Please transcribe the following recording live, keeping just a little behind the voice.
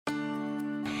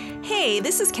Hey,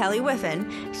 this is Kelly Whiffen.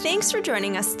 Thanks for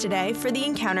joining us today for the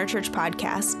Encounter Church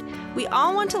podcast. We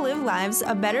all want to live lives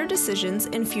of better decisions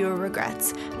and fewer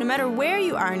regrets. No matter where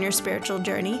you are in your spiritual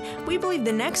journey, we believe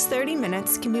the next 30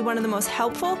 minutes can be one of the most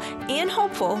helpful and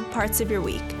hopeful parts of your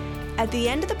week. At the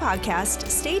end of the podcast,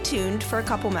 stay tuned for a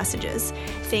couple messages.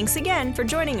 Thanks again for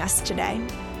joining us today.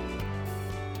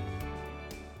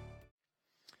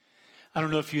 I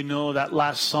don't know if you know that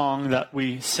last song that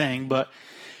we sang, but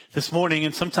this morning,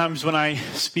 and sometimes when I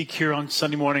speak here on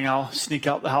Sunday morning, I'll sneak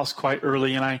out the house quite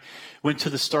early, and I went to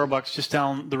the Starbucks just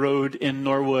down the road in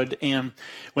Norwood, and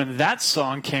when that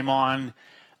song came on,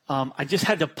 I just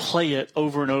had to play it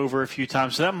over and over a few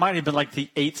times. So that might have been like the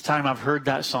 8th time I've heard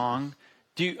that song.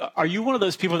 Are you one of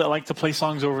those people that like to play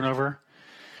songs over and over?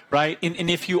 Right? And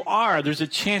if you are, there's a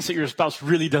chance that your spouse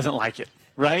really doesn't like it,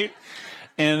 right?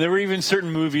 And there were even certain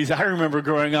movies I remember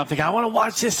growing up thinking, I want to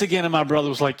watch this again. And my brother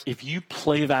was like, if you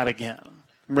play that again,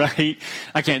 right?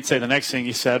 I can't say the next thing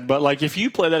he said, but like, if you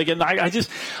play that again, I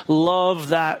just love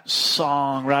that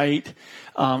song, right?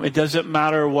 It doesn't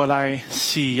matter what I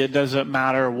see. It doesn't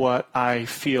matter what I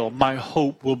feel. My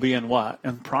hope will be in what?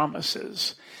 In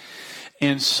promises.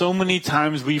 And so many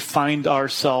times we find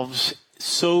ourselves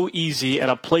so easy at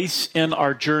a place in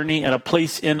our journey, at a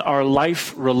place in our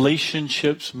life,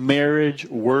 relationships, marriage,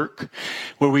 work,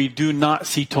 where we do not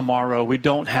see tomorrow. We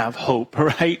don't have hope,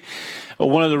 right?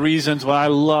 One of the reasons why I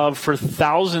love for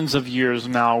thousands of years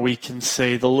now, we can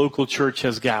say the local church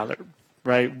has gathered,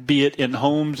 right? Be it in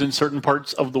homes in certain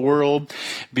parts of the world,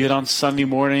 be it on Sunday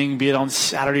morning, be it on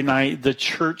Saturday night, the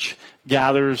church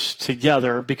gathers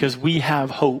together because we have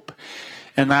hope.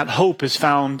 And that hope is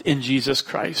found in Jesus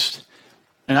Christ.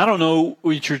 And I don't know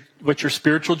what your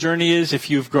spiritual journey is, if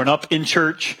you've grown up in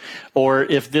church, or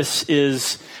if this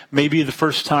is maybe the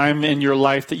first time in your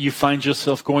life that you find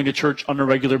yourself going to church on a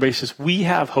regular basis. We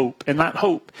have hope, and that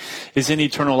hope is in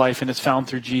eternal life, and it's found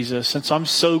through Jesus. And so I'm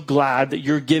so glad that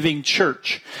you're giving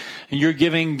church, and you're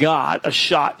giving God a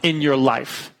shot in your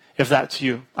life, if that's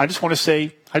you. I just want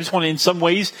to in some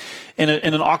ways, in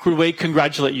an awkward way,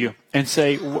 congratulate you and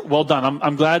say, well done.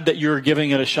 I'm glad that you're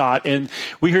giving it a shot. And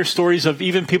we hear stories of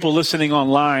even people listening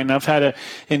online. I've had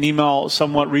an email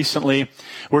somewhat recently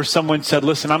where someone said,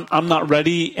 listen, I'm not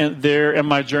ready there in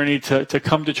my journey to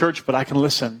come to church, but I can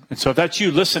listen. And so if that's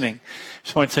you listening, I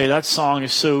just want to say that song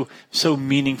is so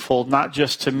meaningful, not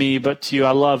just to me, but to you.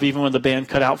 I love, even when the band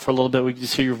cut out for a little bit, we could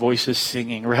just hear your voices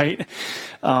singing, right?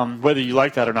 Whether you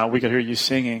like that or not, we could hear you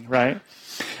singing, right?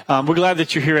 We're glad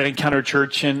that you're here at Encounter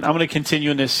Church, and I'm going to continue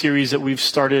in this series that we've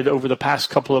started over the past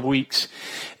couple of weeks.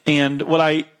 And what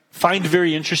I find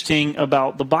very interesting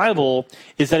about the Bible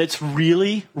is that it's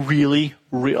really, really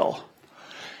real.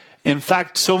 In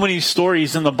fact, so many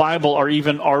stories in the Bible are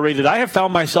even R-rated. I have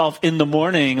found myself in the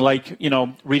morning,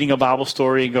 reading a Bible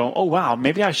story and going, oh, wow,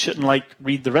 maybe I shouldn't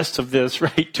read the rest of this,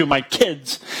 right, to my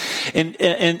kids. And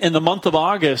in the month of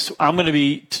August, I'm going to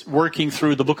be working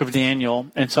through the book of Daniel.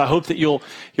 And so I hope that you'll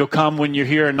come when you're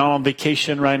here and not on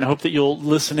vacation, right? And I hope that you'll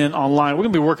listen in online. We're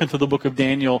going to be working through the book of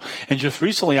Daniel. And just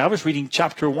recently, I was reading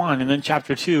chapter 1 and then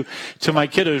chapter 2 to my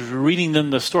kiddos, reading them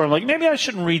the story. I'm like, maybe I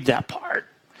shouldn't read that part.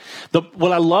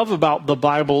 What I love about the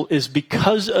Bible is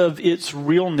because of its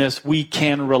realness, we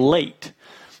can relate.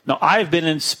 Now, I've been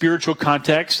in spiritual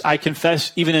context. I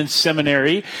confess, even in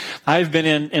seminary, I've been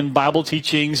in Bible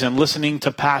teachings and listening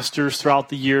to pastors throughout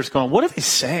the years going, what are they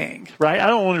saying, right? I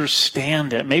don't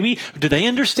understand it. Maybe, do they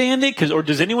understand it? Or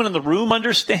does anyone in the room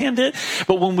understand it?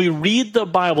 But when we read the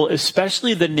Bible,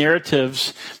 especially the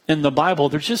narratives in the Bible,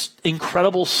 they're just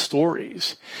incredible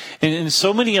stories. And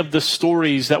so many of the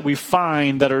stories that we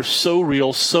find that are so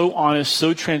real, so honest,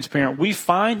 so transparent, we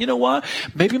find, you know what?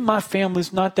 Maybe my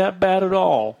family's not that bad at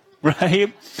all.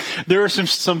 Right? There are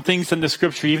some things in the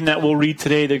scripture, even that we'll read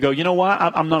today, that go, you know what?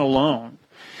 I'm not alone.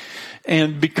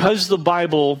 And because the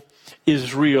Bible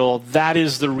is real, that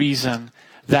is the reason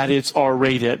that it's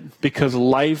R-rated, because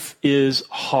life is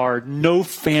hard. No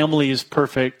family is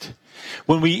perfect.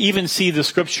 When we even see the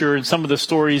scripture and some of the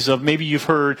stories of, maybe you've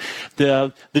heard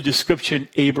the description,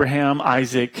 Abraham,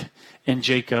 Isaac, and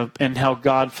Jacob, and how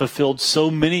God fulfilled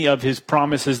so many of his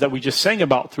promises that we just sang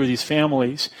about through these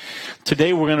families.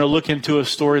 Today we're going to look into a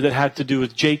story that had to do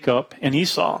with Jacob and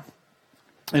Esau.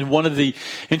 And one of the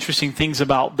interesting things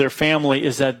about their family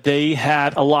is that they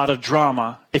had a lot of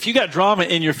drama. If you got drama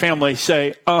in your family,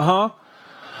 say, uh-huh.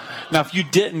 Now, if you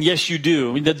didn't, yes, you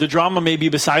do. I mean, the drama may be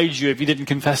beside you if you didn't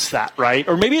confess that, right?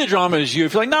 Or maybe the drama is you.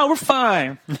 If you're like, no, we're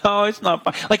fine. No, it's not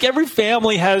fine. Like, every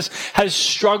family has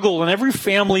struggle, and every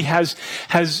family has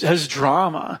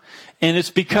drama. And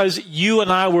it's because you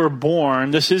and I were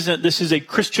born. This is a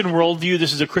Christian worldview.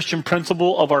 This is a Christian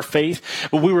principle of our faith.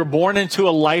 But we were born into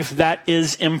a life that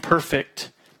is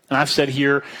imperfect. And I've said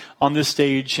here on this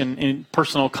stage and in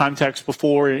personal context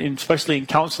before, and especially in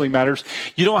counseling matters,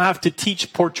 you don't have to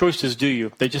teach poor choices, do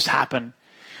you? They just happen.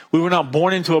 We were not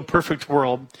born into a perfect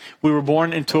world. We were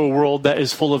born into a world that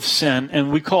is full of sin.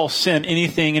 And we call sin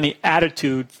anything, any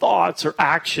attitude, thoughts, or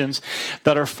actions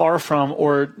that are far from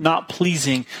or not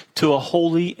pleasing to a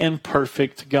holy and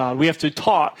perfect God. We have to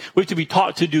be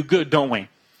taught to do good, don't we?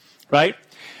 Right?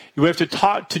 We have to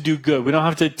taught to do good. We don't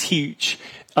have to teach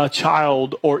a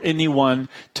child or anyone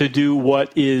to do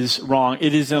what is wrong.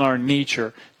 It is in our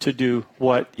nature to do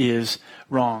what is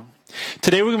wrong.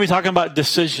 Today we're going to be talking about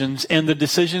decisions and the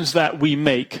decisions that we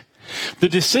make. The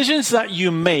decisions that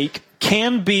you make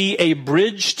can be a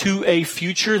bridge to a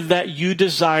future that you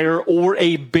desire or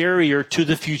a barrier to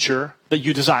the future that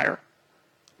you desire.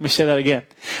 Let me say that again.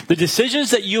 The decisions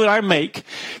that you and I make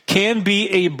can be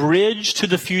a bridge to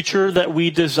the future that we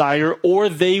desire, or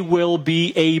they will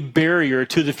be a barrier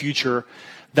to the future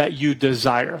that you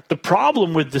desire. The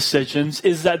problem with decisions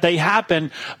is that they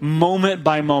happen moment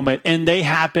by moment, and they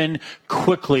happen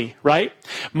quickly, right?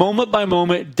 Moment by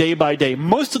moment, day by day.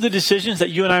 Most of the decisions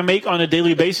that you and I make on a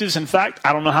daily basis, in fact,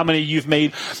 I don't know how many you've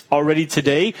made already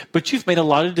today, but you've made a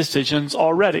lot of decisions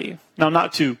already. Now,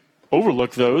 not to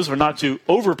overlook those or not to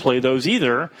overplay those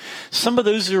either. Some of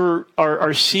those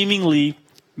are seemingly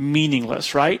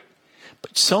meaningless, right?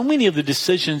 But so many of the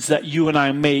decisions that you and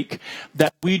I make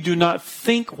that we do not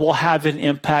think will have an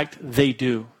impact, they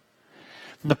do.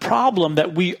 And the problem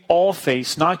that we all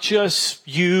face, not just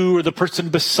you or the person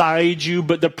beside you,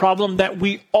 but the problem that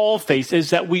we all face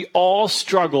is that we all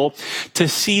struggle to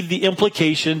see the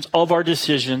implications of our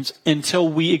decisions until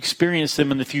we experience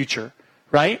them in the future,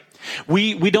 right?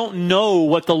 We don't know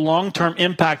what the long-term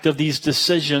impact of these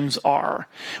decisions are.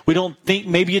 We don't think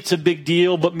maybe it's a big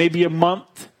deal, but maybe a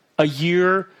month, a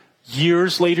year,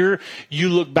 years later, you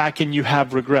look back and you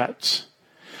have regrets.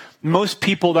 Most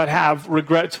people that have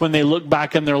regrets when they look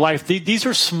back in their life, these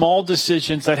are small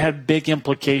decisions that have big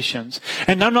implications.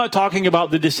 And I'm not talking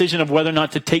about the decision of whether or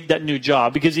not to take that new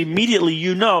job, because immediately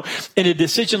you know in a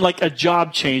decision like a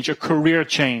job change, a career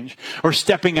change, or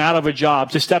stepping out of a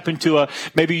job to step into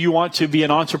maybe you want to be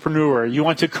an entrepreneur, you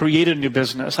want to create a new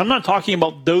business. I'm not talking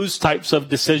about those types of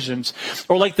decisions,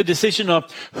 or like the decision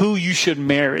of who you should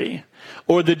marry,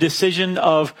 or the decision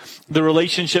of the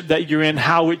relationship that you're in,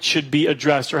 how it should be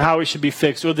addressed or how it should be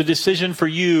fixed, or the decision for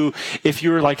you if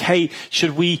you're like, hey,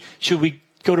 should we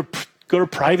go to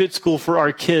private school for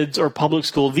our kids or public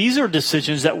school? These are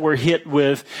decisions that we're hit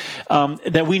with,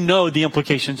 that we know the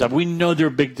implications of. We know they're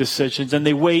big decisions, and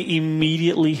they weigh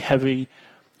immediately heavy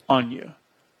on you.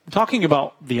 I'm talking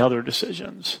about the other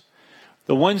decisions,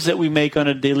 the ones that we make on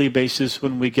a daily basis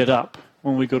when we get up,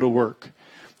 when we go to work.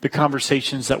 The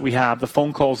conversations that we have, the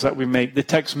phone calls that we make, the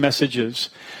text messages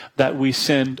that we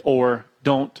send or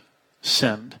don't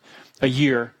send. A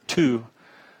year, 2,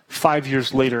 5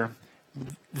 years later,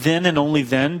 then and only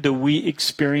then do we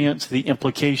experience the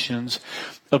implications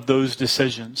of those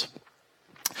decisions.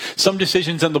 Some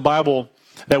decisions in the Bible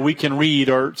that we can read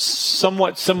are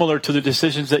somewhat similar to the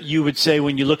decisions that you would say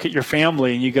when you look at your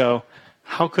family and you go,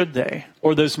 how could they?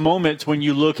 Or those moments when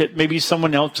you look at maybe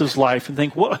someone else's life and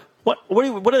think, what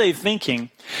are they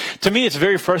thinking? To me, it's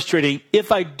very frustrating.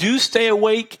 If I do stay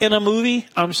awake in a movie,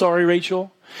 I'm sorry,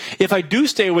 Rachel. If I do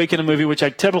stay awake in a movie, which I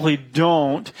typically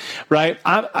don't, right?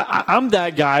 I'm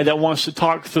that guy that wants to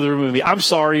talk through the movie. I'm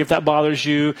sorry if that bothers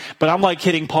you, but I'm like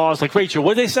hitting pause, like, Rachel,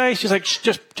 what did they say? She's like,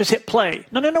 just hit play.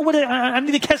 No, I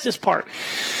need to catch this part.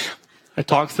 I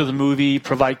talk through the movie,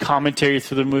 provide commentary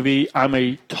through the movie. I'm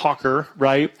a talker,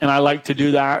 right? And I like to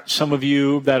do that. Some of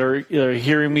you that are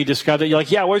hearing me describe that, you're like,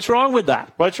 yeah, what's wrong with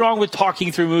that? What's wrong with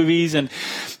talking through movies?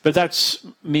 But that's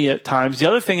me at times. The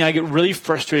other thing I get really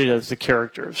frustrated at is the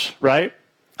characters, right?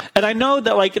 And I know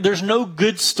that there's no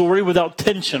good story without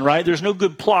tension, right? There's no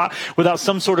good plot without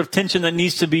some sort of tension that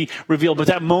needs to be revealed. But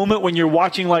that moment when you're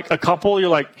watching like a couple, you're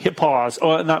like, hit pause.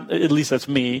 Oh, not, at least that's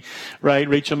me, right?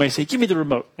 Rachel may say, give me the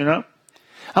remote,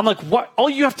 I'm like, what? All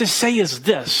you have to say is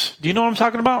this. Do you know what I'm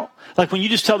talking about? Like when you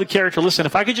just tell the character, listen,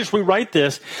 if I could just rewrite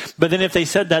this, but then if they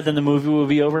said that, then the movie would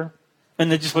be over.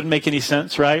 And it just wouldn't make any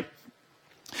sense, right?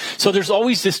 So there's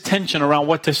always this tension around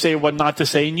what to say, what not to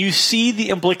say. And you see the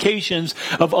implications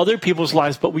of other people's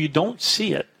lives, but we don't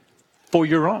see it for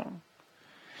your own.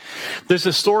 There's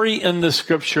a story in the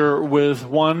scripture with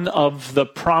one of the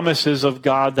promises of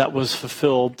God that was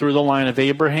fulfilled through the line of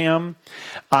Abraham,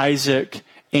 Isaac,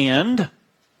 and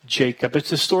Jacob. It's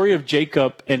the story of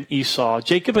Jacob and Esau.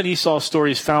 Jacob and Esau's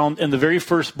story is found in the very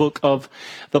first book of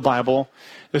the Bible.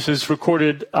 This is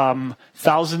recorded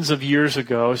thousands of years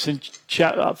ago. It's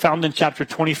found in chapter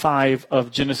 25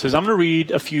 of Genesis. I'm going to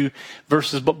read a few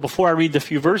verses, but before I read the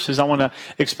few verses, I want to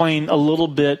explain a little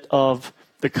bit of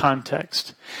the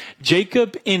context.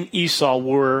 Jacob and Esau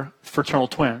were fraternal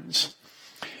twins.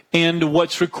 And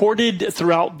what's recorded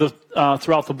throughout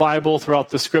the Bible, throughout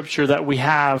the scripture that we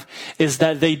have, is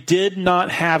that they did not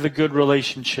have a good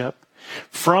relationship.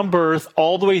 From birth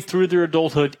all the way through their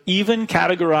adulthood, even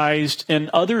categorized in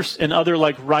other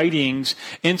like writings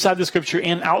inside the scripture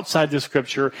and outside the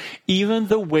scripture, even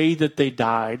the way that they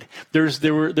died,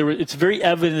 it's very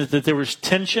evident that there was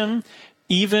tension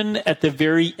even at the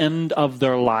very end of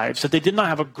their lives, that they did not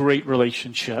have a great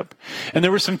relationship. And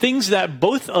there were some things that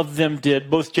both of them did,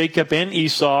 both Jacob and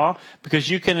Esau, because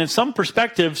you can, in some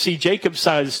perspective, see Jacob's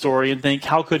side of the story and think,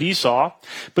 how could Esau?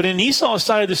 But in Esau's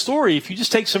side of the story, if you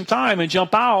just take some time and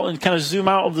jump out and kind of zoom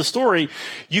out of the story,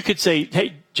 you could say,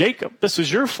 hey, Jacob, this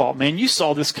was your fault, man. You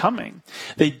saw this coming.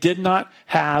 They did not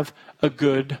have a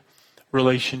good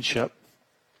relationship.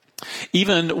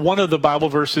 Even one of the Bible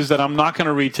verses that I'm not going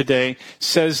to read today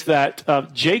says that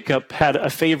Jacob had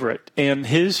a favorite, and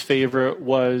his favorite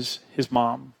was his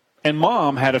mom. And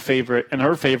mom had a favorite, and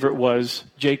her favorite was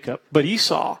Jacob. But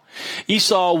Esau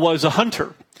was a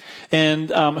hunter.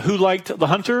 And who liked the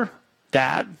hunter?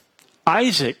 Dad.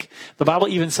 Isaac. The Bible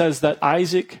even says that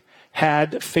Isaac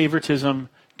had favoritism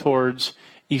towards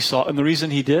Esau. And the reason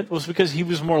he did was because he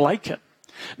was more like him.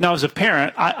 Now, as a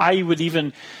parent, I would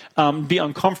even be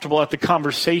uncomfortable at the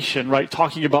conversation, right,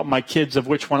 talking about my kids of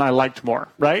which one I liked more,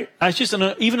 right? It's just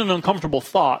even an uncomfortable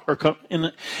thought or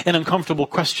an uncomfortable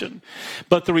question.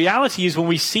 But the reality is when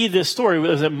we see this story,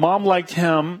 is that mom liked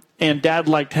him and dad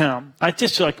liked him. I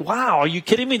just like, wow, are you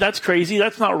kidding me? That's crazy.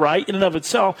 That's not right in and of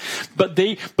itself. But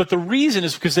the reason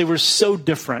is because they were so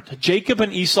different. Jacob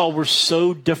and Esau were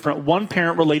so different. One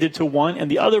parent related to one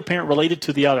and the other parent related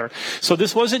to the other. So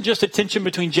this wasn't just a tension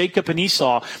between Jacob and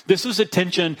Esau. This was a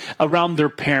tension around their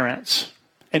parents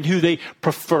and who they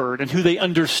preferred and who they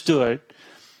understood.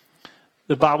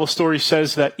 The Bible story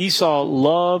says that Esau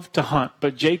loved to hunt,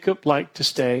 but Jacob liked to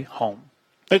stay home.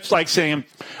 It's like saying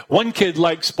one kid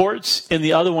likes sports and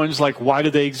the other one's like, why do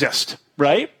they exist,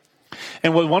 right?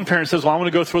 And when one parent says, well, I want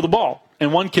to go throw the ball.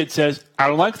 And one kid says, I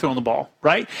don't like throwing the ball,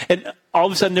 right? And all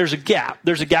of a sudden there's a gap.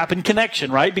 There's a gap in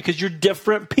connection, right? Because you're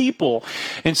different people.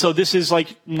 And so this is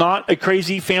like not a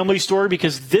crazy family story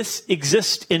because this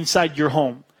exists inside your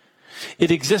home.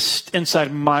 It exists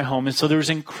inside my home. And so there's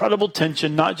incredible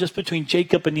tension, not just between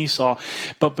Jacob and Esau,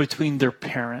 but between their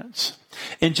parents.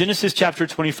 In Genesis chapter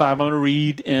 25, I'm going to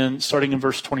read starting in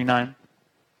verse 29.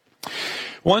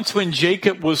 Once when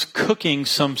Jacob was cooking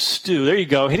some stew, there you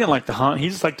go. He didn't like to hunt. He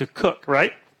just liked to cook,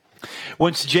 right?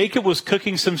 Once Jacob was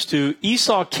cooking some stew,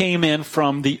 Esau came in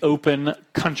from the open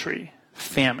country,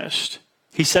 famished.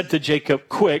 He said to Jacob,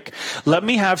 quick, let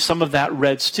me have some of that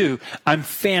red stew. I'm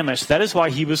famished. That is why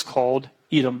he was called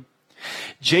Edom.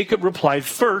 Jacob replied,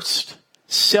 first,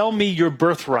 sell me your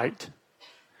birthright.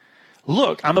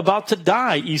 Look, I'm about to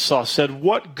die, Esau said.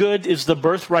 What good is the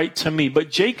birthright to me?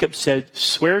 But Jacob said,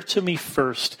 swear to me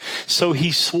first. So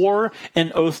he swore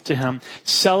an oath to him,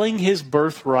 selling his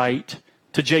birthright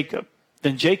to Jacob.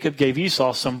 Then Jacob gave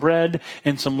Esau some bread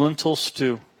and some lentil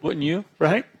stew. Wouldn't you,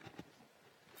 right?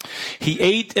 He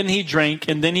ate and he drank,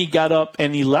 and then he got up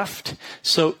and he left.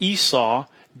 So Esau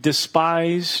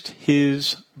despised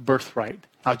his birthright.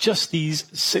 Now, just these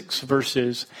 6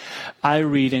 verses, I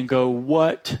read and go,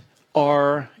 what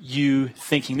are you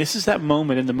thinking? This is that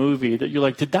moment in the movie that you're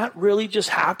like, did that really just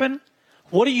happen?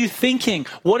 What are you thinking?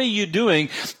 What are you doing?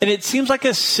 And it seems like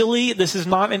this is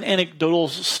not an anecdotal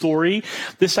story.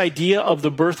 This idea of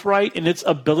the birthright and its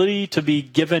ability to be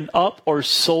given up or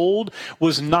sold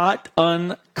was not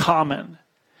uncommon.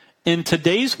 In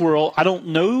today's world, I don't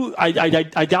know,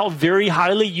 I doubt very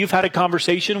highly you've had a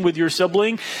conversation with your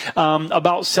sibling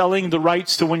about selling the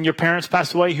rights to when your parents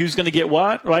pass away, who's going to get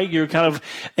what, right? You're kind of,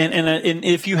 and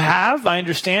if you have, I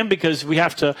understand because we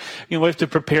have to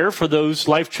prepare for those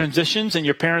life transitions and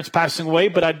your parents passing away,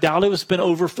 but I doubt it's been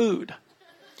over food.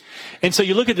 And so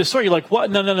you look at the story, you're like,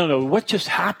 what? No. What just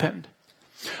happened?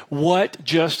 What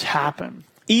just happened?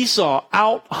 Esau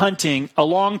out hunting a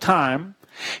long time.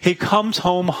 He comes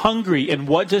home hungry, and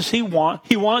what does he want?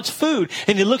 He wants food.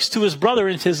 And he looks to his brother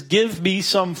and says, give me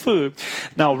some food.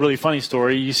 Now, a really funny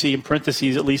story. You see in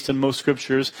parentheses, at least in most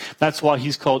scriptures, that's why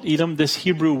he's called Edom. This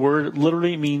Hebrew word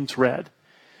literally means red.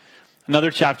 Another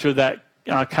chapter that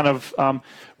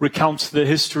recounts the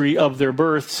history of their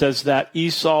birth says that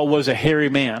Esau was a hairy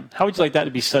man. How would you like that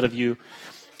to be said of you?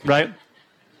 right?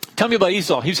 Tell me about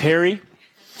Esau. He was hairy.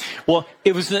 Well,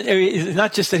 it was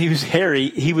not just that he was hairy.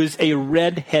 He was a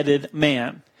red-headed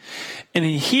man. And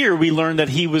here we learn that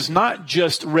he was not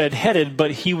just red-headed,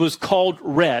 but he was called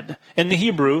red. In the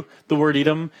Hebrew, the word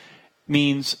Edom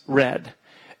means red.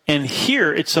 And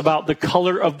here it's about the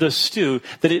color of the stew,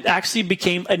 that it actually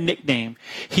became a nickname.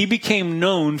 He became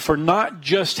known for not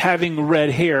just having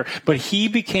red hair, but he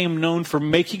became known for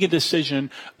making a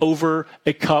decision over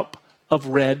a cup of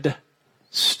red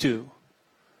stew.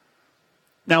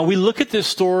 Now, we look at this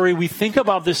story, we think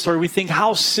about this story, we think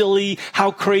how silly,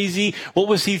 how crazy, what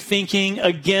was he thinking?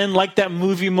 Again, like that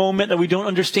movie moment that we don't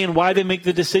understand why they make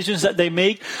the decisions that they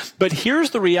make. But here's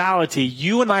the reality.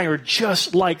 You and I are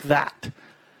just like that.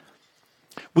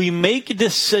 We make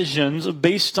decisions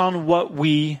based on what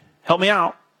we, help me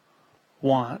out,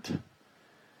 want.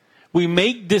 We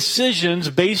make decisions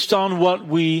based on what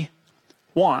we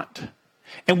want.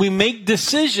 And we make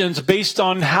decisions based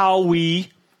on how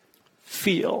we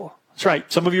feel. That's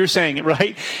right. Some of you are saying it,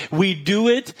 right? We do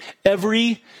it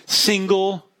every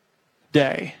single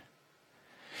day.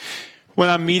 When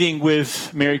I'm meeting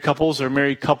with married couples or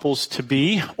married couples to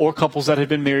be, or couples that have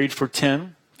been married for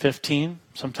 10, 15,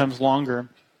 sometimes longer,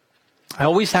 I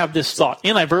always have this thought,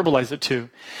 and I verbalize it too.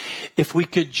 If we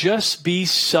could just be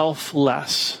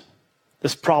selfless,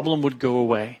 this problem would go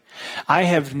away. I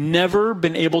have never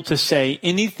been able to say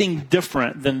anything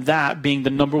different than that being the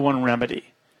number one remedy.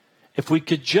 If we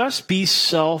could just be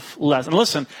selfless. And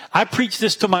listen, I preach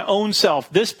this to my own self.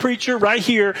 This preacher right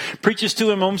here preaches to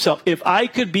his own self. If I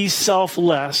could be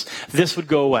selfless, this would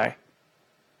go away.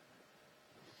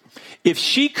 If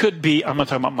she could be, I'm not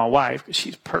talking about my wife because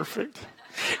she's perfect.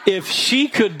 If she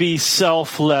could be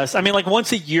selfless, I mean, like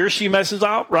once a year she messes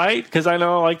up, right? Because I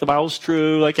know, like, the Bible's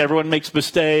true. Like, everyone makes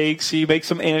mistakes. He makes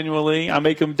them annually. I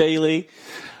make them daily.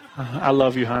 I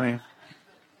love you, honey.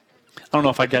 I don't know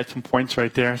if I got some points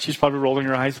right there. She's probably rolling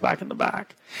her eyes back in the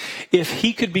back. If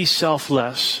he could be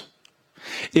selfless,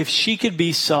 if she could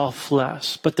be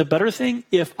selfless, but the better thing,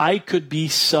 if I could be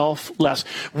selfless.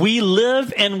 We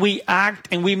live and we act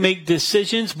and we make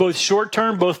decisions, both short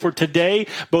term, both for today,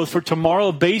 both for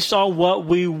tomorrow, based on what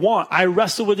we want. I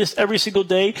wrestle with this every single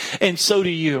day, and so do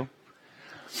you.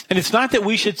 And it's not that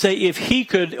we should say if he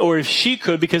could or if she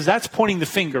could, because that's pointing the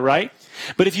finger, right?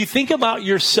 But if you think about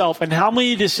yourself and how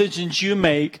many decisions you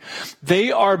make,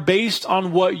 they are based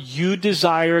on what you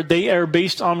desire. They are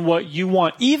based on what you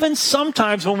want. Even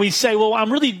sometimes when we say, well,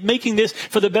 I'm really making this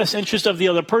for the best interest of the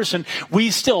other person,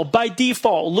 we still, by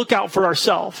default, look out for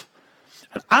ourselves.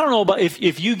 I don't know about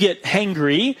if you get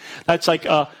hangry, that's like,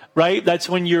 right? That's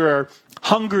when you're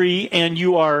hungry and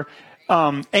you are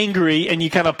angry, and you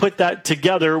kind of put that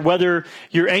together, whether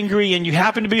you're angry and you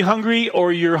happen to be hungry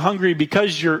or you're hungry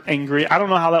because you're angry. I don't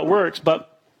know how that works,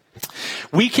 but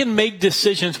we can make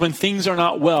decisions when things are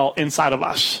not well inside of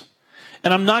us.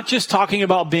 And I'm not just talking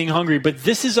about being hungry, but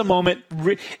this is a moment,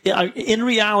 in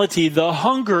reality, the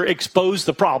hunger exposed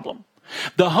the problem.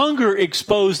 The hunger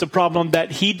exposed the problem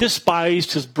that he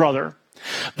despised his brother.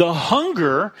 The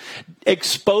hunger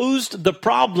exposed the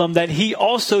problem that he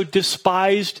also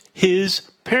despised his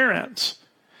parents.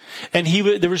 And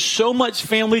there was so much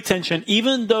family tension,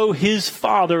 even though his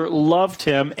father loved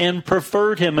him and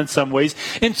preferred him in some ways.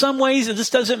 In some ways,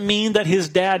 this doesn't mean that his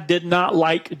dad did not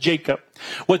like Jacob.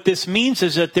 What this means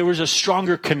is that there was a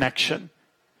stronger connection.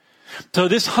 So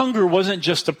this hunger wasn't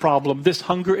just a problem. This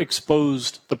hunger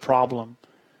exposed the problem.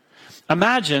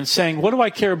 Imagine saying, what do I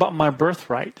care about my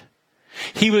birthright?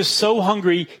 He was so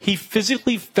hungry, he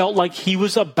physically felt like he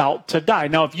was about to die.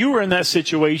 Now, if you were in that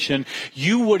situation,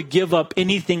 you would give up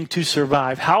anything to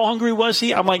survive. How hungry was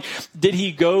he? I'm like, did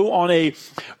he go on a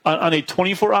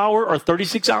 24-hour or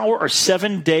 36-hour or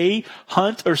 7-day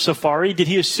hunt or safari? Did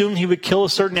he assume he would kill a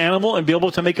certain animal and be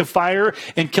able to make a fire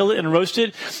and kill it and roast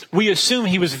it? We assume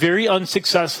he was very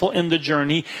unsuccessful in the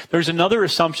journey. There's another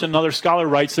assumption, another scholar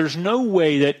writes, there's no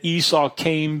way that Esau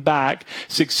came back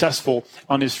successful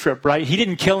on his trip, right? He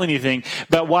didn't kill anything.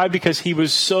 But why? Because he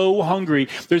was so hungry.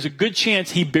 There's a good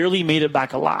chance he barely made it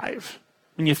back alive.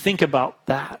 When you think about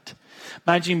that.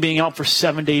 Imagine being out for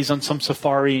 7 days on some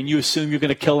safari and you assume you're going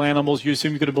to kill animals. You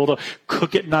assume you're going to be able to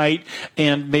cook at night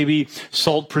and maybe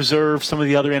salt preserve some of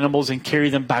the other animals and carry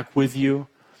them back with you.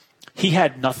 He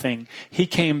had nothing. He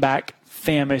came back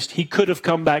famished. He could have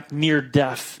come back near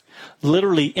death.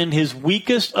 Literally in his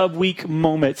weakest of weak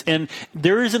moments. And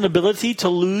there is an ability to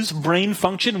lose brain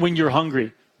function when you're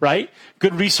hungry, right?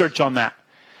 Good research on that.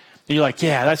 And you're like,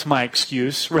 yeah, that's my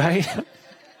excuse, right?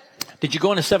 Did you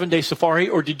go on a 7-day safari,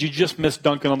 or did you just miss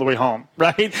Duncan on the way home,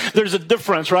 right? There's a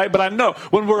difference, right? But I know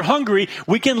when we're hungry,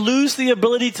 we can lose the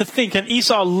ability to think. And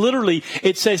Esau, literally,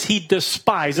 it says he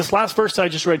despised. This last verse I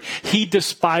just read, he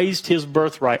despised his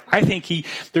birthright. I think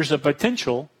there's a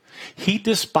potential. He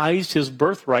despised his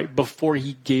birthright before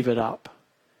he gave it up.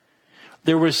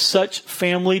 There was such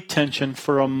family tension.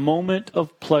 For a moment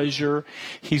of pleasure,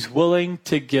 he's willing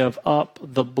to give up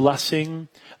the blessing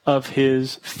of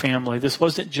his family. This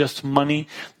wasn't just money.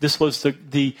 This was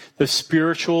the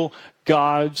spiritual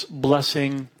God's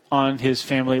blessing on his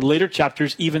family. Later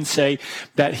chapters even say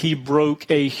that he broke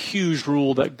a huge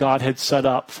rule that God had set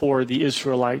up for the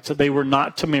Israelites, that they were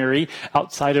not to marry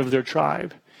outside of their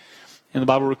tribe. And the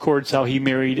Bible records how he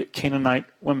married Canaanite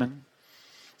women,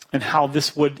 and how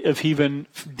this would have even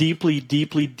deeply,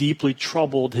 deeply, deeply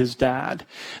troubled his dad,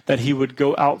 that he would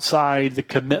go outside the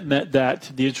commitment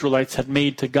that the Israelites had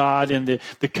made to God and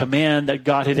the command that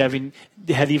God had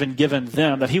even given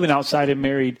them, that he went outside and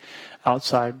married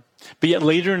outside. But yet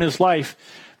later in his life,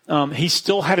 he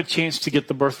still had a chance to get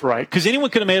the birthright. Because anyone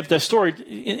could have made up that story,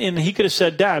 and he could have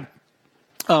said, Dad,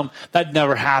 that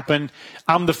never happened.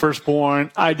 I'm the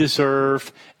firstborn. I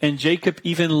deserve. And Jacob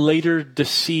even later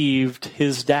deceived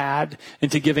his dad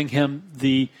into giving him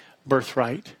the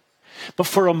birthright. But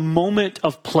for a moment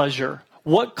of pleasure,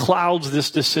 what clouds this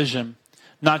decision?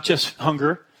 Not just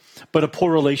hunger, but a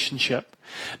poor relationship.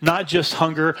 Not just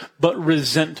hunger, but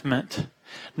resentment.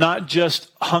 Not just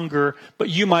hunger, but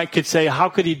you could say, how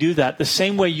could he do that? The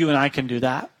same way you and I can do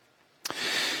that.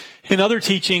 In other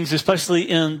teachings, especially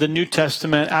in the New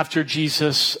Testament, after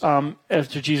Jesus'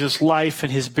 life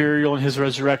and his burial and his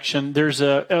resurrection, there's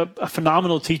a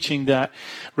phenomenal teaching that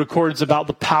records about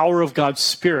the power of God's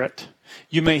Spirit.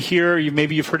 You may hear,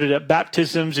 maybe you've heard it at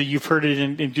baptisms, or you've heard it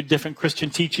in different Christian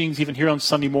teachings, even here on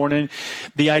Sunday morning,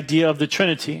 the idea of the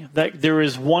Trinity, that there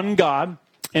is one God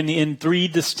in three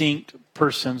distinct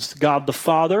persons: God the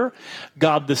Father,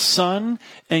 God the Son,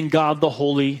 and God the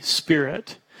Holy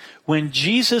Spirit. When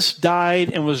Jesus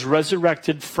died and was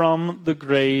resurrected from the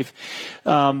grave,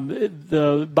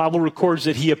 the Bible records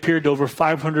that he appeared to over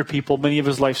 500 people. Many of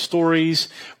his life stories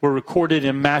were recorded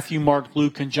in Matthew, Mark,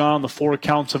 Luke, and John, the 4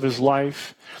 accounts of his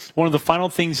life. One of the final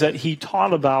things that he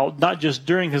taught about, not just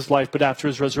during his life, but after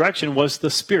his resurrection, was the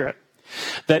Spirit.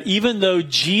 That even though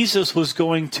Jesus was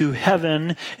going to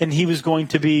heaven and he was going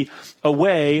to be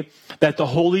away, that the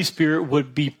Holy Spirit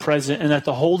would be present, and that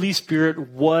the Holy Spirit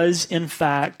was in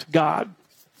fact God.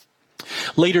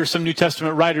 Later, some New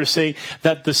Testament writers say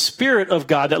that the Spirit of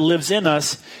God that lives in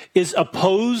us is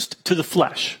opposed to the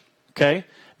flesh. Okay?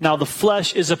 Now, the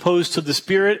flesh is opposed to the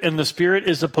Spirit, and the Spirit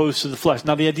is opposed to the flesh.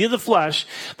 Now, the idea of the flesh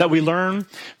that we learn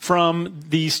from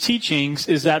these teachings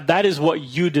is that is what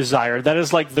you desire. That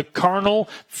is like the carnal,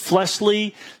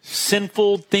 fleshly,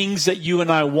 sinful things that you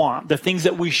and I want. The things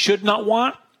that we should not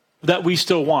want, that we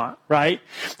still want, right?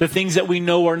 The things that we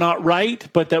know are not right,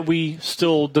 but that we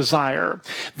still desire.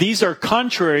 These are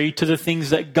contrary to the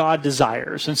things that God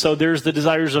desires. And so there's the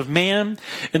desires of man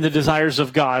and the desires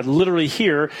of God. Literally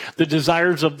here, the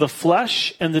desires of the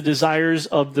flesh and the desires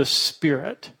of the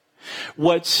Spirit.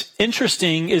 What's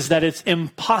interesting is that it's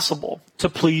impossible to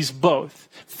please both.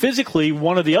 Physically,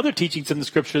 one of the other teachings in the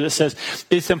scripture that says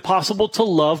it's impossible to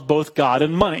love both God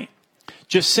and money.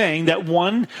 Just saying that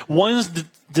one's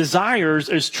desires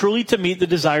is truly to meet the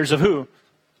desires of who?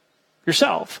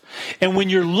 Yourself. And when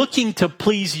you're looking to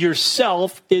please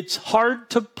yourself, it's hard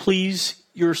to please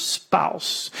your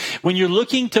spouse. When you're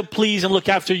looking to please and look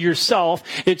after yourself,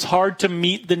 it's hard to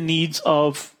meet the needs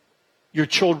of your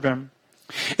children.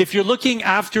 If you're looking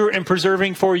after and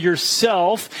preserving for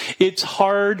yourself, it's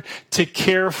hard to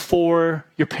care for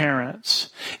your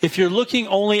parents. If you're looking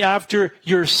only after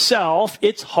yourself,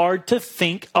 it's hard to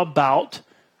think about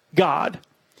God.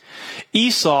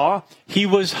 Esau, he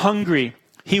was hungry.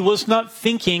 He was not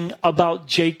thinking about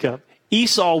Jacob.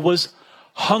 Esau was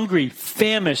hungry,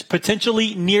 famished,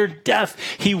 potentially near death.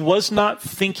 He was not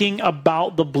thinking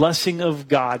about the blessing of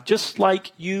God, just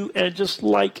like you and just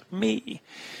like me.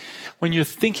 When you're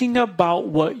thinking about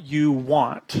what you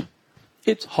want,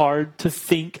 it's hard to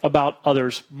think about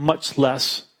others, much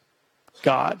less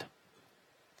God.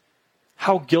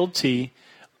 How guilty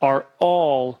are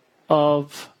all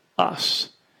of us?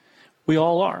 We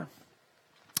all are.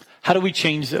 How do we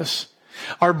change this?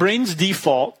 Our brain's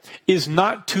default is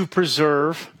not to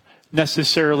preserve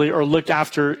necessarily or look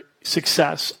after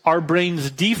success. Our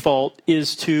brain's default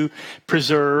is to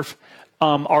preserve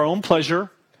our own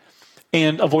pleasure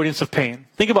and avoidance of pain.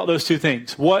 Think about those two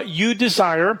things. What you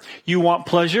desire, you want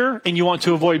pleasure and you want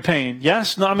to avoid pain.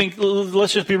 Yes? No, I mean,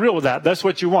 let's just be real with that. That's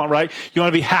what you want, right? You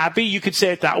want to be happy. You could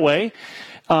say it that way.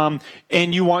 and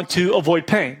you want to avoid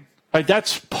pain. Right?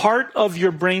 That's part of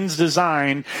your brain's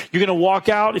design. You're going to walk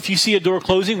out. If you see a door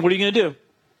closing, what are you going to do?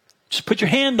 Just put your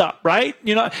hand up, right?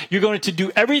 You're going to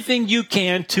do everything you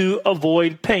can to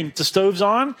avoid pain. If the stove's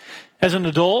on, as an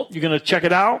adult, you're going to check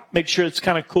it out, make sure it's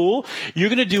kind of cool. You're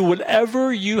going to do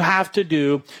whatever you have to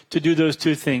do those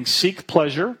two things. Seek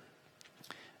pleasure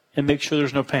and make sure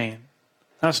there's no pain.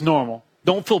 That's normal.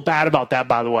 Don't feel bad about that,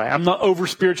 by the way. I'm not over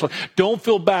spiritual. Don't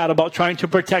feel bad about trying to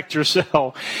protect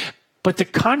yourself. But the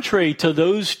contrary to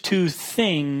those two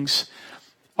things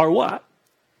are what?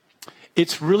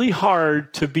 It's really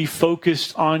hard to be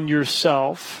focused on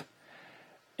yourself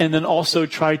and then also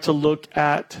try to look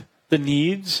at the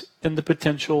needs and the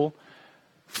potential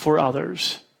for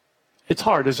others. It's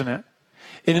hard, isn't it?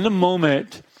 And in a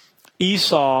moment,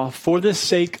 Esau, for the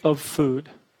sake of food,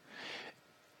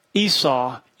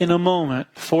 Esau, in a moment,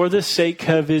 for the sake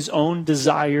of his own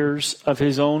desires, of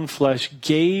his own flesh,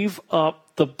 gave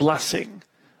up the blessing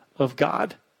of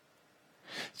God.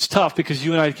 It's tough because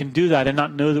you and I can do that and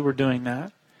not know that we're doing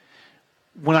that.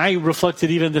 When I reflected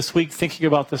even this week thinking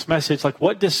about this message, like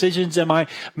what decisions am I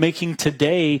making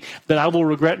today that I will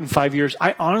regret in 5 years?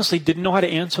 I honestly didn't know how to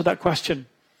answer that question,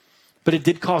 but it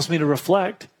did cause me to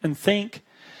reflect and think.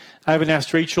 I haven't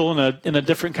asked Rachel in a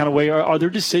different kind of way. Are there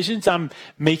decisions I'm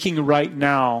making right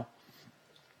now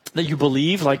that you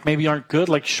believe like maybe aren't good,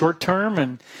 like short term?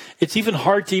 And it's even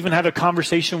hard to even have a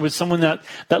conversation with someone that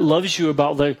loves you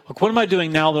about like what am I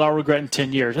doing now that I'll regret in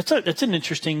 10 years? That's an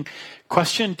interesting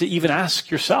question to even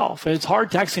ask yourself. And it's hard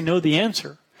to actually know the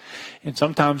answer. And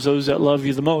sometimes those that love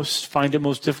you the most find it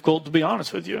most difficult to be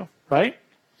honest with you, right?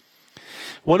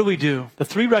 What do we do? The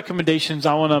 3 recommendations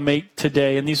I want to make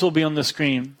today, and these will be on the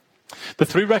screen. The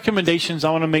 3 recommendations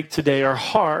I want to make today are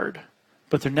hard,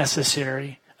 but they're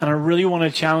necessary. And I really want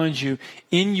to challenge you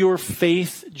in your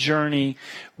faith journey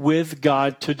with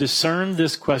God to discern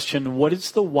this question: what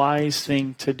is the wise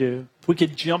thing to do? If we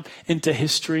could jump into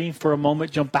history for a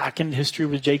moment, jump back into history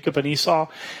with Jacob and Esau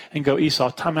and go, Esau,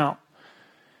 time out.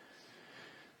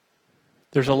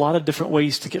 There's a lot of different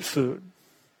ways to get food.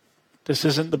 This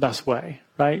isn't the best way,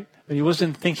 right? But he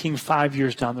wasn't thinking 5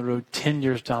 years down the road, 10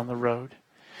 years down the road.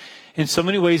 In so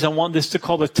many ways, I want this to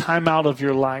call the time out of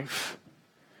your life.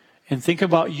 And think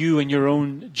about you and your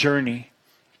own journey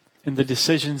and the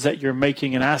decisions that you're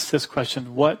making and ask this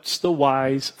question: what's the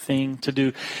wise thing to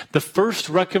do? The first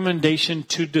recommendation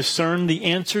to discern the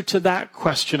answer to that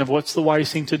question of what's the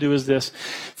wise thing to do is this: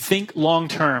 think long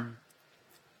term,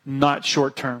 not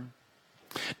short term.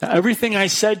 Now, everything I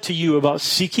said to you about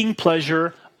seeking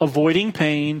pleasure, avoiding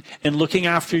pain, and looking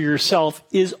after yourself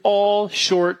is all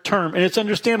short term. And it's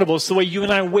understandable. It's the way you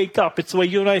and I wake up. It's the way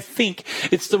you and I think.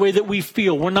 It's the way that we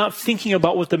feel. We're not thinking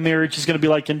about what the marriage is going to be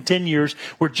like in 10 years.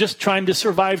 We're just trying to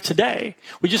survive today.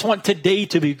 We just want today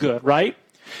to be good, right?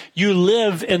 You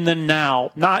live in the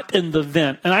now, not in the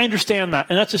then. And I understand that.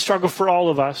 And that's a struggle for all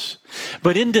of us.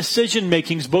 But in decision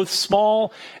makings, both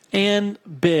small and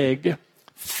big,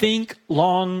 think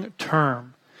long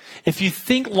term. If you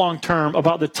think long term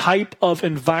about the type of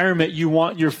environment you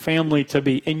want your family to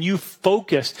be, and you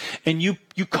focus and you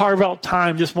carve out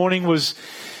time. This morning was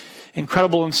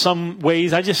incredible in some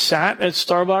ways. I just sat at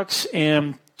Starbucks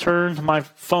and turned my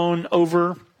phone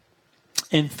over,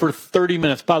 and for 30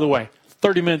 minutes, by the way,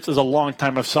 30 minutes is a long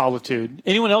time of solitude.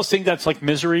 Anyone else think that's like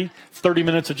misery? 30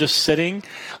 minutes of just sitting?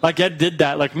 Like I did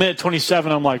that. Like minute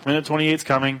 27, I'm like, minute 28's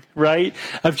coming, right?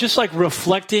 Of just like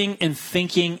reflecting and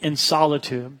thinking in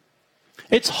solitude.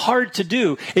 It's hard to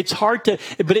do.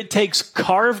 But it takes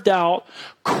carved out,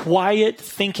 quiet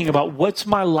thinking about what's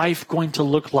my life going to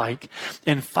look like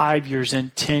in 5 years,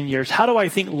 in 10 years. How do I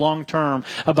think long term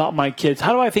about my kids?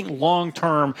 How do I think long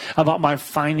term about my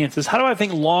finances? How do I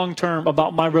think long term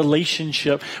about my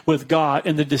relationship with God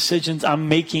and the decisions I'm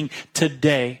making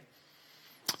today?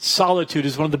 Solitude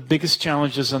is one of the biggest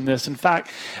challenges in this. In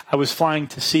fact, I was flying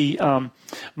to see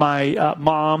my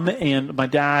mom and my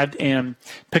dad and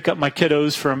pick up my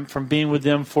kiddos from being with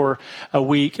them for a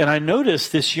week. And I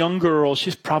noticed this young girl,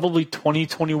 she's probably 20,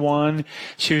 21.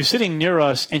 She was sitting near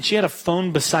us and she had a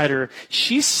phone beside her.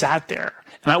 She sat there.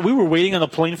 And we were waiting on the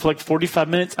plane for like 45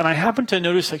 minutes, and I happened to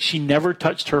notice like she never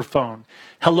touched her phone.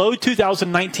 Hello,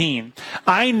 2019.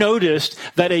 I noticed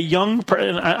that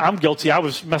I'm guilty. I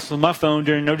was messing with my phone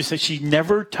during notice that she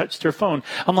never touched her phone.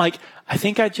 I'm like, I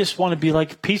think I just want to be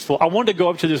like peaceful. I wanted to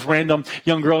go up to this random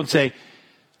young girl and say,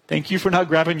 thank you for not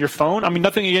grabbing your phone. I mean,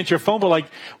 nothing against your phone, but like,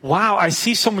 wow, I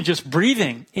see someone just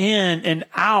breathing in and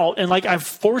out. And like, I'm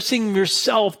forcing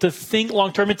yourself to think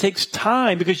long term. It takes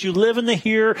time because you live in the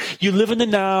here, you live in the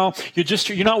now.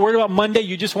 You're not worried about Monday.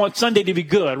 You just want Sunday to be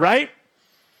good, right?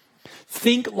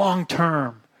 Think long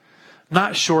term,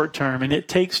 not short term. And it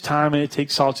takes time and it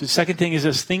takes solitude. Second thing is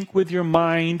this: think with your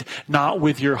mind, not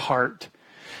with your heart.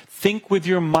 Think with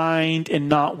your mind and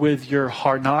not with your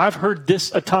heart. Now, I've heard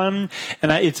this a ton,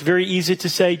 and it's very easy to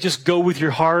say, just go with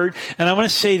your heart. And I want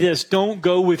to say this: don't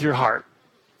go with your heart.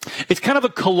 It's kind of a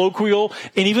colloquial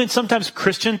and even sometimes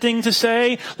Christian thing to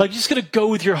say, like, you're just going to go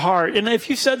with your heart. And if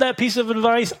you said that piece of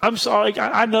advice, I'm sorry.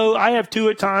 I know I have too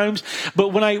at times. But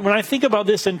when I think about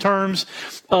this in terms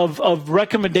of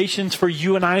recommendations for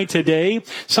you and I today,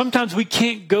 sometimes we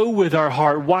can't go with our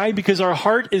heart. Why? Because our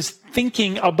heart is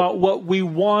thinking about what we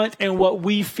want and what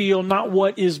we feel, not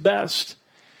what is best.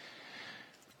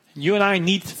 You and I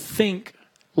need to think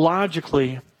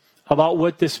logically about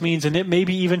what this means, and it may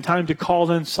be even time to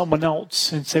call in someone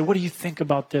else and say, what do you think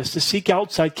about this? To seek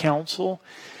outside counsel.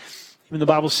 Even the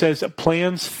Bible says that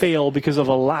plans fail because of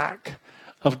a lack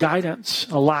of guidance,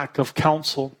 a lack of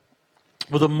counsel.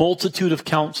 With a multitude of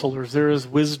counselors, there is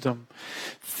wisdom.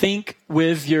 Think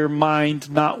with your mind,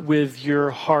 not with your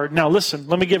heart. Now listen,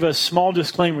 let me give a small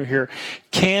disclaimer here.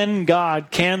 Can God,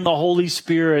 can the Holy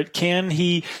Spirit, can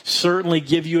He certainly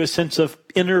give you a sense of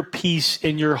inner peace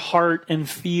in your heart and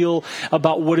feel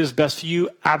about what is best for you?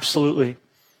 Absolutely.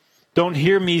 Don't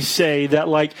hear me say that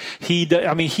like He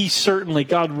certainly,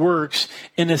 God works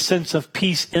in a sense of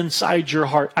peace inside your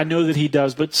heart. I know that He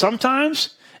does, but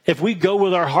sometimes if we go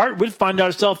with our heart, we'd find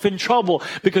ourselves in trouble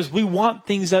because we want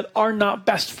things that are not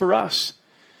best for us.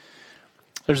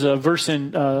 There's a verse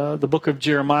in the book of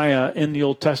Jeremiah in the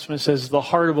Old Testament that says, the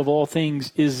heart above all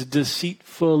things is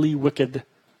deceitfully wicked.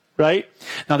 Right?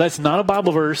 Now, that's not a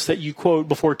Bible verse that you quote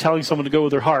before telling someone to go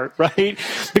with their heart, right?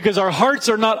 Because our hearts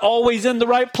are not always in the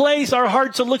right place. Our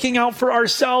hearts are looking out for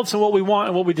ourselves and what we want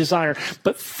and what we desire.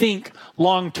 But think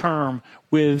long term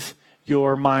with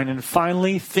your mind. And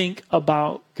finally, think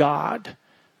about God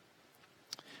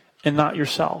and not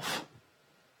yourself.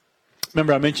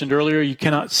 Remember, I mentioned earlier, you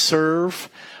cannot serve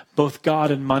both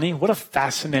God and money. What a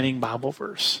fascinating Bible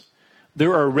verse.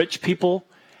 There are rich people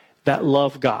that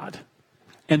love God,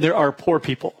 and there are poor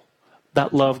people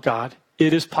that love God.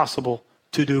 It is possible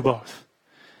to do both.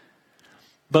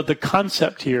 But the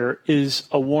concept here is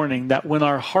a warning that when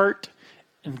our heart,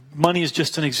 and money is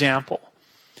just an example,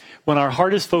 when our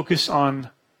heart is focused on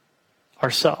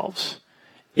ourselves,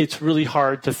 it's really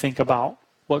hard to think about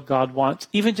what God wants.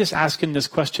 Even just asking this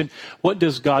question, what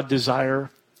does God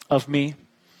desire of me?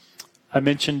 I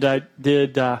mentioned I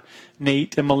did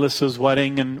Nate and Melissa's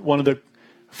wedding, and one of the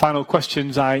final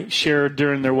questions I shared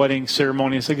during their wedding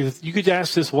ceremony is, like, you could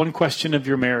ask this one question of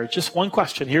your marriage. Just one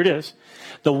question. Here it is.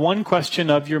 The one question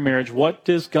of your marriage. What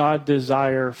does God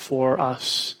desire for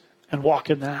us? And walk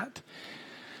in that.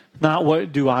 Not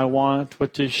what do I want,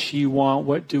 what does she want,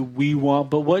 what do we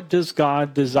want, but what does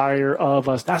God desire of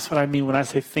us? That's what I mean when I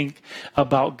say think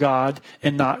about God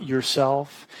and not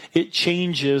yourself. It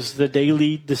changes the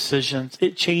daily decisions.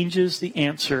 It changes the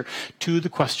answer to the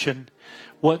question,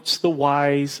 what's the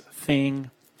wise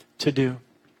thing to do?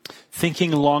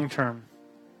 Thinking long term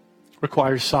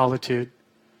requires solitude,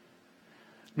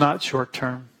 not short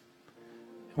term.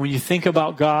 When you think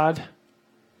about God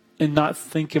and not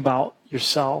think about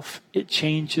yourself, it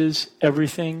changes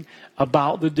everything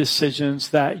about the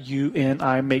decisions that you and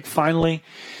I make. Finally,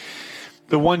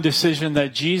 the one decision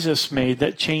that Jesus made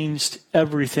that changed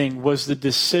everything was the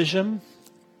decision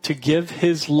to give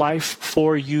His life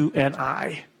for you and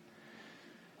I.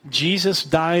 Jesus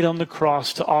died on the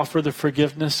cross to offer the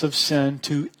forgiveness of sin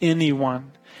to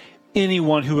anyone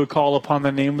who would call upon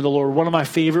the name of the Lord. One of my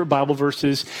favorite Bible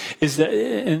verses is that,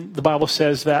 and the Bible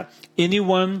says that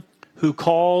anyone who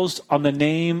calls on the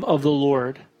name of the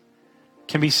Lord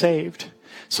can be saved.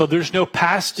 So there's no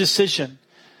past decision.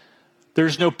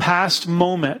 There's no past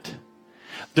moment.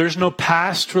 There's no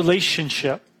past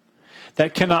relationship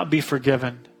that cannot be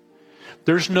forgiven.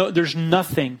 There's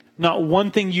nothing, not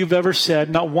one thing you've ever said,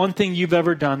 not one thing you've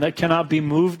ever done that cannot be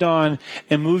moved on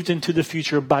and moved into the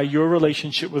future by your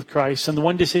relationship with Christ. And the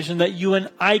one decision that you and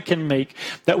I can make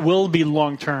that will be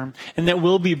long-term and that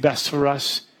will be best for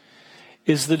us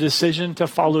is the decision to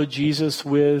follow Jesus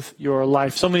with your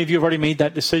life. So many of you have already made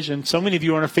that decision. So many of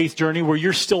you are on a faith journey where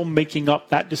you're still making up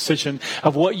that decision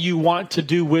of what you want to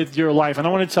do with your life. And I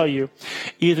want to tell you,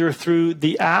 either through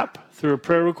the app, through a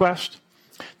prayer request,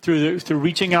 through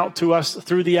reaching out to us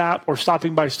through the app, or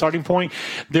stopping by Starting Point,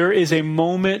 there is a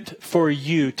moment for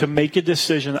you to make a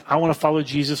decision. I want to follow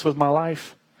Jesus with my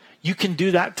life. You can do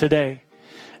that today.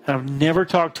 And I've never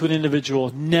talked to an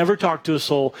individual, never talked to a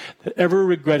soul that ever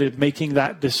regretted making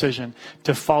that decision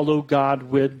to follow God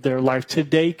with their life.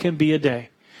 Today can be a day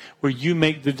where you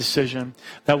make the decision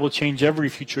that will change every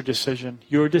future decision,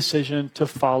 your decision to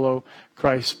follow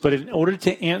Christ. But in order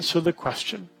to answer the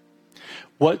question,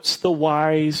 what's the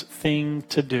wise thing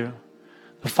to do?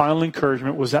 The final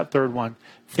encouragement was that third one.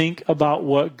 Think about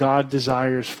what God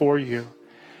desires for you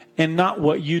and not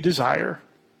what you desire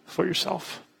for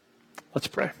yourself. Let's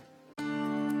pray.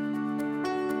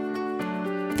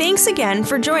 Thanks again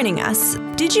for joining us.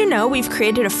 Did you know we've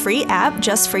created a free app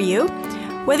just for you?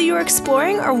 Whether you're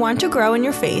exploring or want to grow in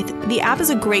your faith, the app is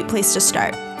a great place to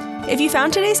start. If you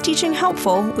found today's teaching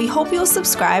helpful, we hope you'll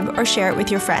subscribe or share it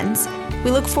with your friends. We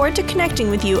look forward to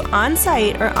connecting with you on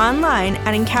site or online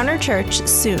at Encounter Church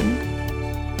soon.